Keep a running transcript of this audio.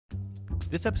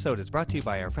This episode is brought to you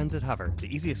by our friends at Hover,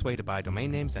 the easiest way to buy domain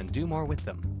names and do more with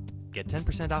them. Get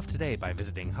 10% off today by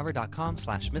visiting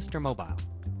hover.com/MrMobile.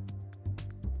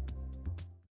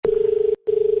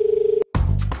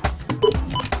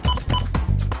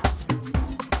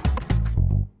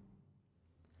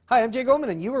 Hi, I'm Jay Goldman,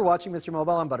 and you are watching Mr.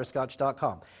 Mobile on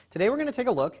Butterscotch.com. Today we're going to take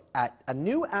a look at a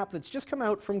new app that's just come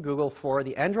out from Google for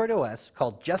the Android OS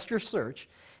called Gesture Search,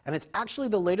 and it's actually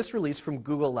the latest release from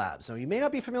Google Labs. So you may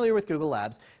not be familiar with Google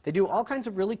Labs. They do all kinds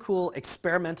of really cool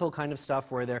experimental kind of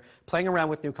stuff where they're playing around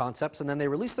with new concepts, and then they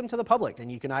release them to the public,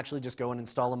 and you can actually just go and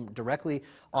install them directly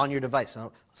on your device.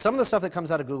 Now, some of the stuff that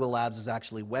comes out of Google Labs is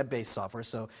actually web-based software,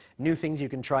 so new things you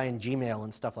can try in Gmail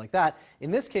and stuff like that.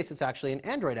 In this case, it's actually an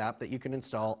Android app that you can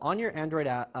install on your Android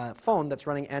phone that's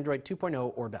running Android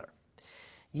 2.0 or better.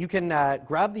 You can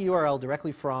grab the URL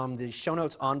directly from the show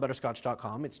notes on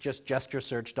Butterscotch.com. It's just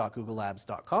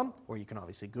gesturesearch.googlelabs.com, or you can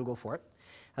obviously Google for it.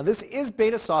 Now, this is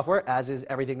beta software, as is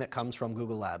everything that comes from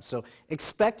Google Labs. So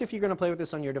expect if you're going to play with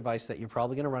this on your device that you're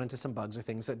probably going to run into some bugs or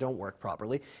things that don't work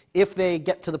properly. If they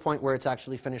get to the point where it's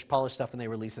actually finished, polished stuff, and they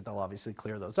release it, they'll obviously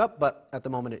clear those up. But at the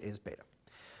moment, it is beta.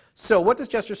 So what does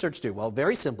Gesture Search do? Well,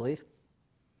 very simply,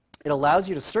 it allows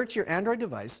you to search your Android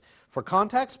device for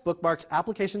contacts, bookmarks,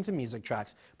 applications, and music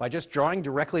tracks by just drawing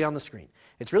directly on the screen.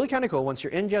 It's really kind of cool. Once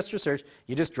you're in Gesture Search,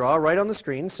 you just draw right on the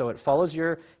screen, so it follows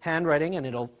your handwriting, and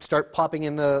it'll start popping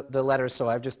in the letters. So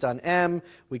I've just done M.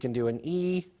 We can do an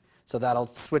E. So that'll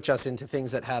switch us into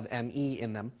things that have ME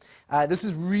in them. This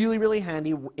is really, really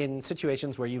handy in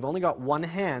situations where you've only got one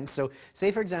hand. So say,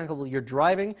 for example, you're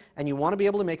driving and you want to be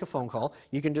able to make a phone call.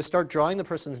 You can just start drawing the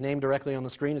person's name directly on the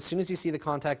screen. As soon as you see the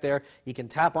contact there, you can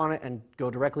tap on it and go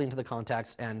directly into the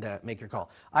contacts and make your call.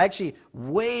 I actually,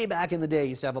 way back in the day,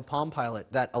 used to have a Palm Pilot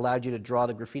that allowed you to draw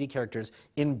the graffiti characters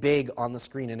in big on the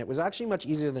screen. And it was actually much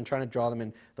easier than trying to draw them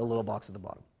in the little box at the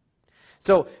bottom.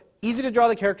 So easy to draw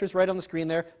the characters right on the screen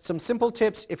there. Some simple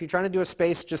tips: if you're trying to do a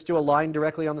space, just do a line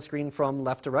directly on the screen from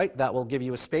left to right. That will give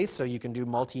you a space, so you can do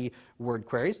multi-word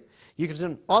queries. You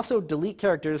can also delete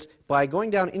characters by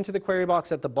going down into the query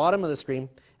box at the bottom of the screen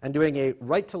and doing a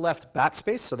right to left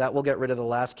backspace, so that will get rid of the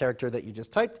last character that you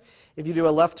just typed. If you do a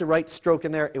left to right stroke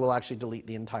in there, it will actually delete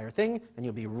the entire thing, and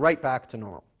you'll be right back to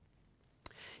normal.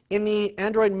 In the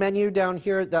Android menu down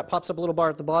here, that pops up a little bar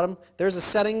at the bottom, there's a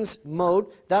settings mode.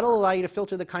 That'll allow you to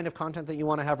filter the kind of content that you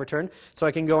want to have returned. So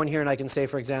I can go in here and I can say,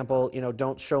 for example,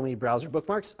 don't show me browser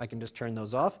bookmarks. I can just turn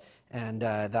those off, and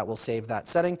that will save that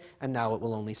setting, and now it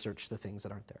will only search the things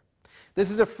that aren't there. This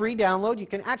is a free download. You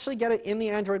can actually get it in the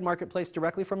Android Marketplace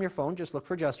directly from your phone. Just look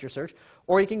for Gesture Search.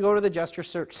 Or you can go to the Gesture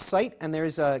Search site, and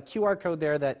there's a QR code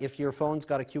there that if your phone's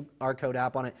got a QR code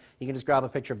app on it, you can just grab a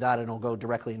picture of that and it'll go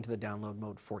directly into the download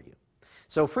mode for you.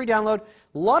 So free download.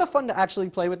 A lot of fun to actually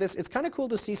play with this. It's kind of cool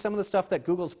to see some of the stuff that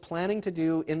Google's planning to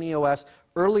do in the OS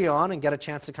early on and get a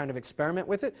chance to kind of experiment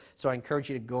with it. So I encourage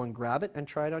you to go and grab it and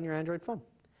try it on your Android phone.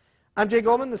 I'm Jay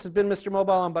Goldman. This has been Mr.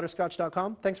 Mobile on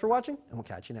Butterscotch.com. Thanks for watching, and we'll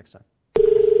catch you next time.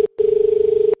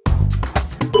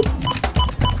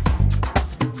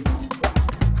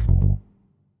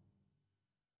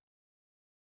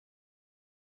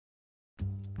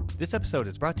 This episode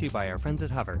is brought to you by our friends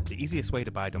at Hover, the easiest way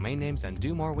to buy domain names and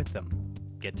do more with them.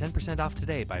 Get 10% off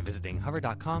today by visiting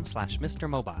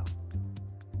hover.com/MrMobile.